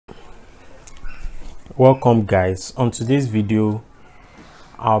Welcome guys. On today's video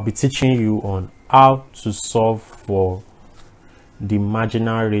I'll be teaching you on how to solve for the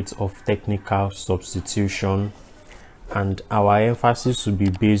marginal rate of technical substitution, and our emphasis will be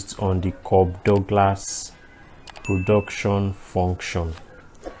based on the Cobb-Douglas production function.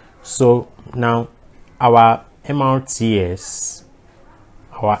 So now our MRTS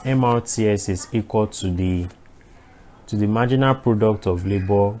is equal to the marginal product of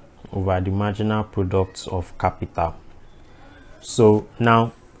labor over the marginal product of capital. So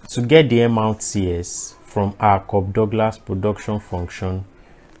now to get the MRTS from our Cobb-Douglas production function,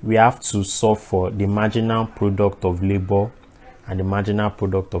 we have to solve for the marginal product of labor and the marginal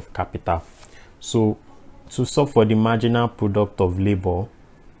product of capital. So to solve for the marginal product of labor,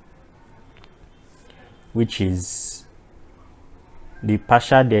 which is the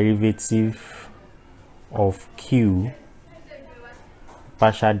partial derivative of Q,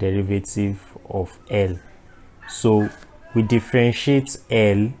 partial derivative of L. So we differentiate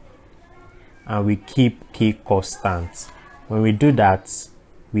L and we keep K constant. When we do that,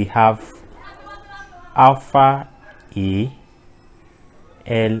 we have alpha A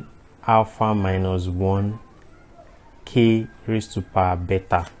L alpha minus 1 K raised to power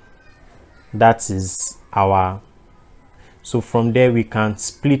beta. That is our, so from there we can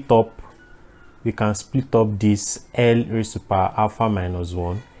split up this L raised to power alpha minus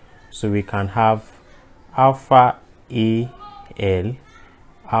 1. So we can have alpha A L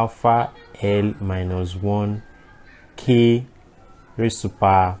alpha L minus 1 K raised to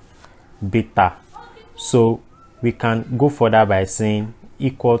power beta. So we can go further by saying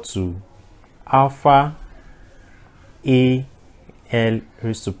equal to alpha A L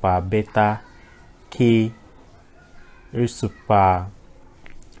raised to power beta K raised to power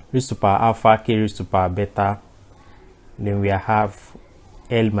alpha K raised to power beta. Then we have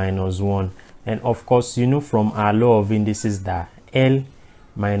L minus 1, and of course you know from our law of indices that L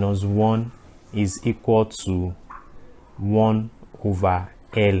minus 1 is equal to 1 over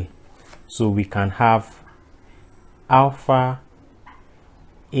L. So we can have alpha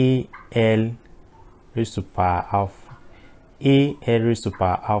A L raised to power alpha A L raised to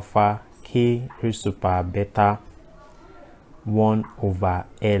power alpha K raised to power beta 1 over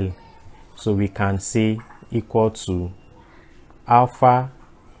L. So we can say equal to alpha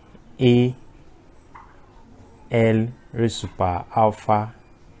A L raised to power alpha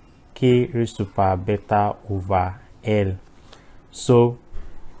K raised to power beta over L. So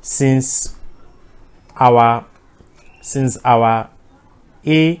since our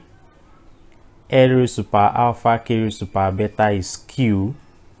A L raised to power alpha K raised to power beta is Q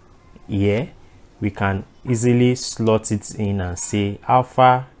here, we can easily slot it in and say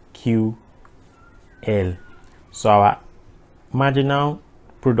alpha Q L. So our marginal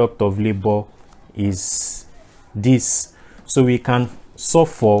product of labor is this. So we can solve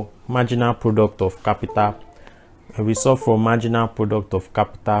for marginal product of capital. When we solve for marginal product of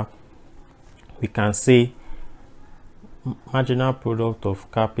capital, we can say marginal product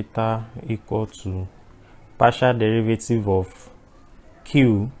of capital equal to partial derivative of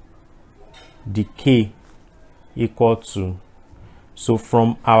Q the K equal to, so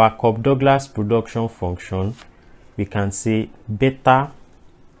from our Cobb-Douglas production function we can say beta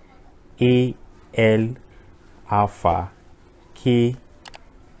A L alpha K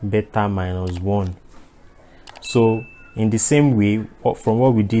beta minus 1. So in the same way from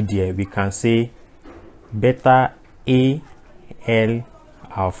what we did here, we can say beta A L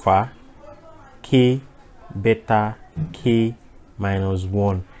alpha K beta K minus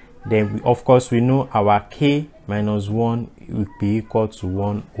 1. Then of course we know our K minus 1 will be equal to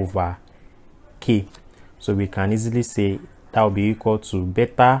 1 over K. So we can easily say that will be equal to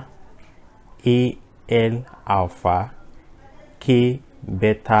beta A L alpha K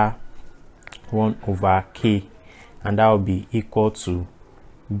beta 1 over K, and that will be equal to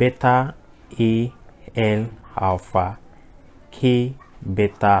beta A L alpha K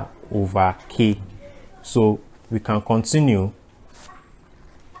beta over K. So we can continue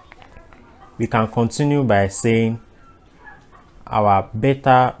by saying our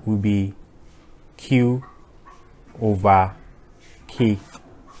beta will be Q over K,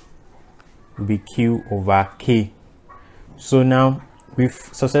 So now we've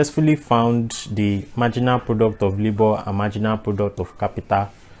successfully found the marginal product of labor and marginal product of capital.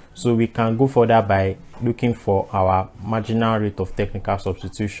 So we can go further by looking for our marginal rate of technical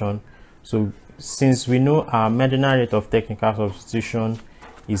substitution. So since we know our marginal rate of technical substitution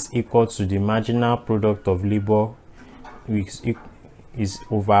is equal to the marginal product of labor which is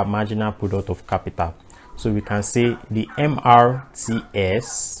over marginal product of capital, so we can say the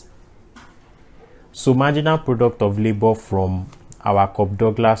MRTS So marginal product of labor from our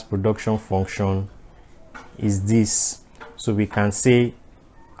Cobb-Douglas production function is this. So we can say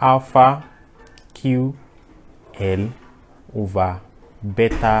alpha QL over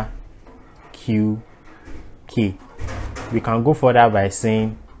beta QK. We can go further by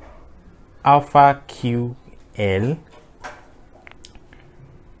saying alpha QL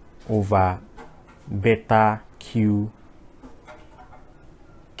over beta QK.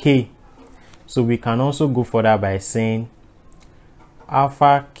 So we can also go further by saying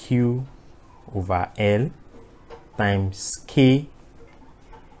alpha Q over L times K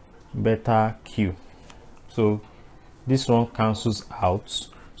beta Q. So this one cancels out,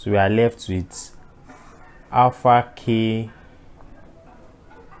 so we are left with alpha K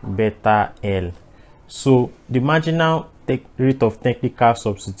beta L. So the marginal rate of technical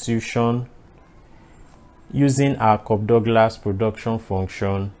substitution using our Cobb-Douglas production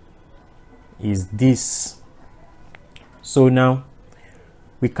function is this. So now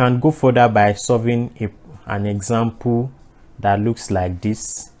we can go further by solving an example that looks like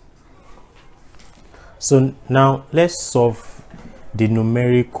this. So now let's solve the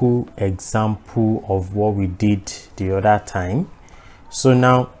numerical example of what we did the other time. So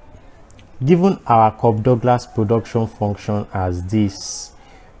now, given our Cobb-Douglas production function as this,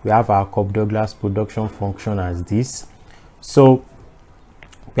 we have our Cobb-Douglas production function as this. So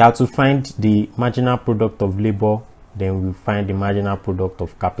we have to find the marginal product of labor, then we find the marginal product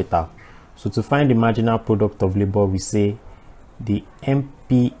of capital. So to find the marginal product of labor, we say the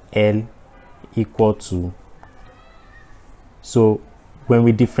MPL equal to, so when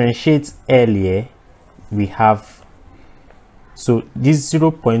we differentiate L here, we have, so this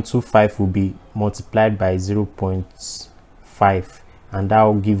 0.25 will be multiplied by 0.5, and that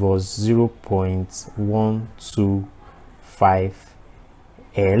will give us 0.125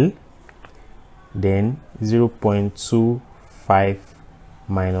 L, then 0.25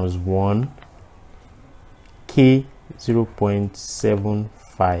 minus 1, K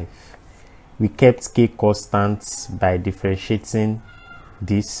 0.75. We kept K constant by differentiating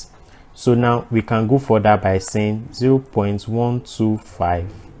this. So now we can go further by saying 0.125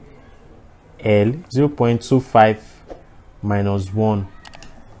 L, 0.25 minus 1.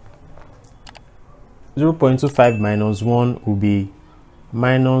 0.25 minus 1 will be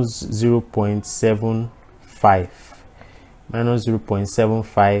minus 0.75. Minus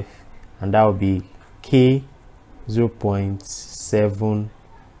 0.75, and that will be K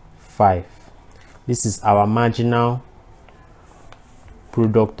 0.75. This is our marginal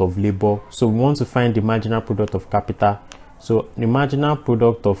product of labor. So we want to find the marginal product of capital. So the marginal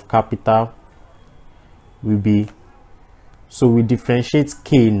product of capital will be, so we differentiate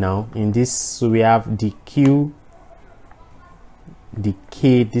K now in this, so we have the Q, the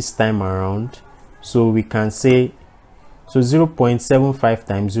K this time around. So we can say, so 0.75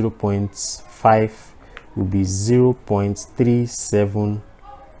 times 0.5 will be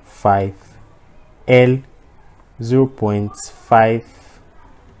 0.375 L,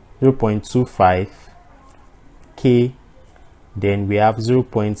 0.25 K, then we have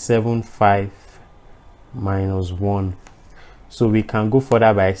 0.75 minus 1. So we can go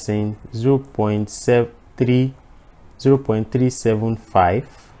further by saying 0.375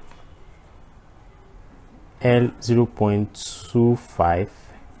 L 0.25,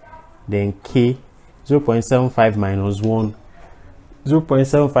 then K 0.75 minus 1.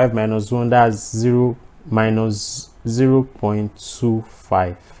 0.75 minus 1, that's 0 minus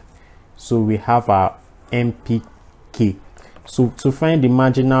 0.25. So we have our MPK. So to find the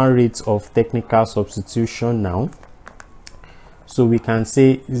marginal rate of technical substitution now, so we can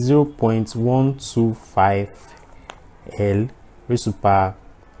say 0.125 L raised to power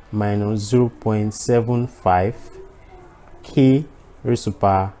minus 0.75 K raised to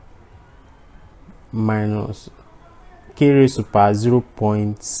power minus K raised to power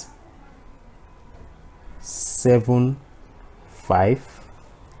 0.75.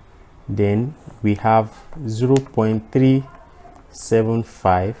 Then we have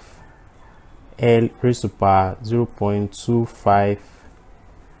 0.375 L raised to power 0.25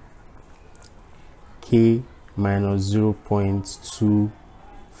 K minus 0.25.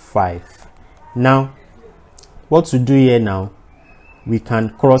 Now what to do here now, we can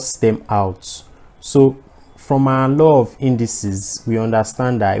cross them out. So from our law of indices, we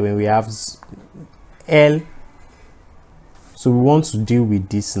understand that when we have L, so we want to deal with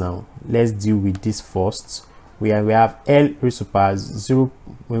this now. Let's deal with this first. We have L raised to power 0,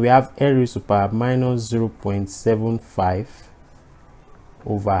 when we have L raised to power minus 0.75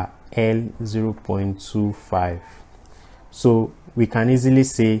 over L 0.25. So we can easily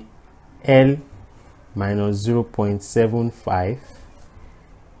say L minus 0.75,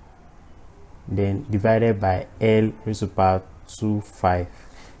 then divided by L raised to the power 25.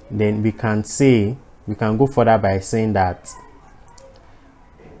 Then we can go further by saying that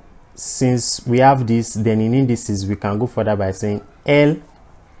since we have this, then in indices we can go further by saying L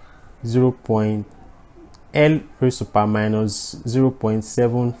raised to the power minus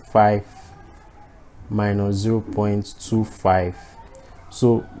 0.75 minus 0.25.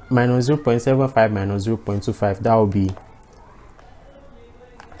 So minus 0.75 minus 0.25, that will be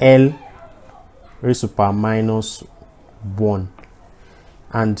L raised to the power minus 1,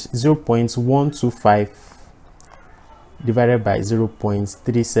 and 0.125 divided by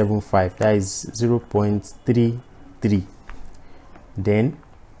 0.375, that is 0.33. Then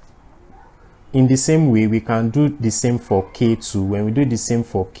in the same way we can do the same for K too. When we do the same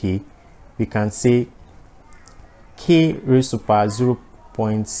for K, we can say K raised to the power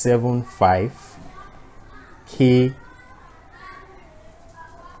 0.75, K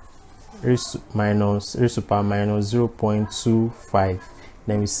raised to the power minus 0.25.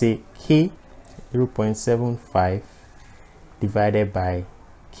 Then we say K 0.75 divided by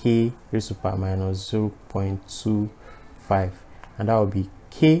K raised to the power minus 0.25, and that will be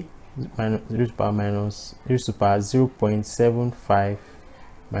K raised to the power 0.75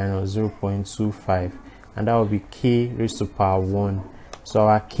 minus 0.25, and that will be K raised to the power 1. So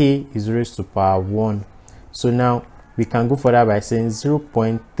our K is raised to the power 1. So now we can go further by saying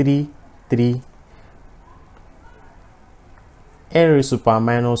 0.33 L raised to the power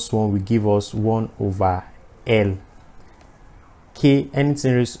minus 1 will give us 1 over L. K,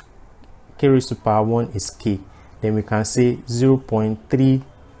 anything raised, K raised to the power 1 is K. Then we can say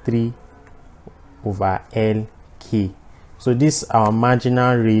 0.33 over LK. So this is our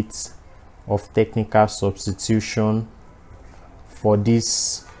marginal rate of technical substitution for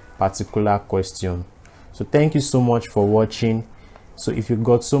this particular question. So thank you so much for watching. So if you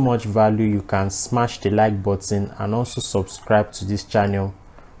got so much value, you can smash the like button and also subscribe to this channel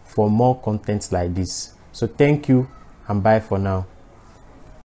for more content like this. So thank you and bye for now.